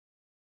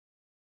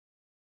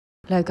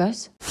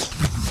Logos?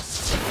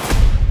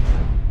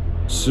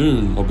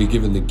 Soon, I'll be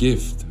given the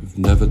gift of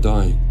never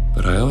dying.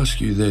 But I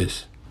ask you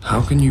this,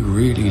 how can you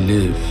really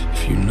live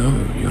if you know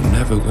you're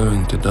never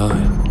going to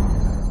die?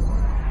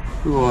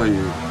 Who are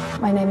you?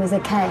 My name is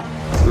Akay.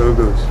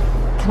 Logos.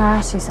 Can I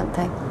ask you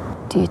something?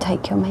 Do you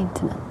take your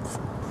maintenance?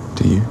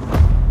 Do you?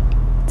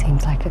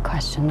 Seems like a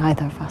question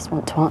neither of us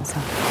want to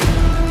answer.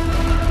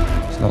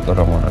 It's not that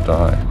I want to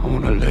die. I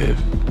want to live.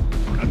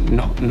 I want to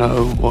not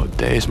know what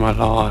day is my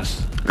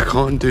last. I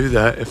can't do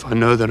that if I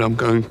know that I'm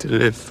going to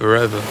live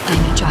forever.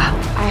 I need your help.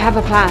 I have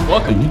a plan.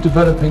 What? Are you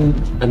developing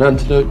an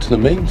antidote to the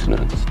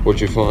maintenance?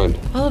 What'd you find?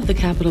 All of the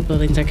Capitol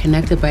buildings are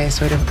connected by a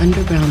sort of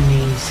underground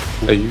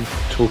maze. Are you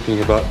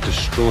talking about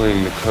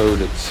destroying the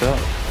code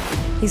itself?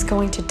 He's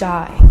going to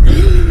die.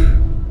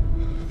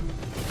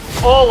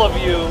 All of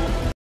you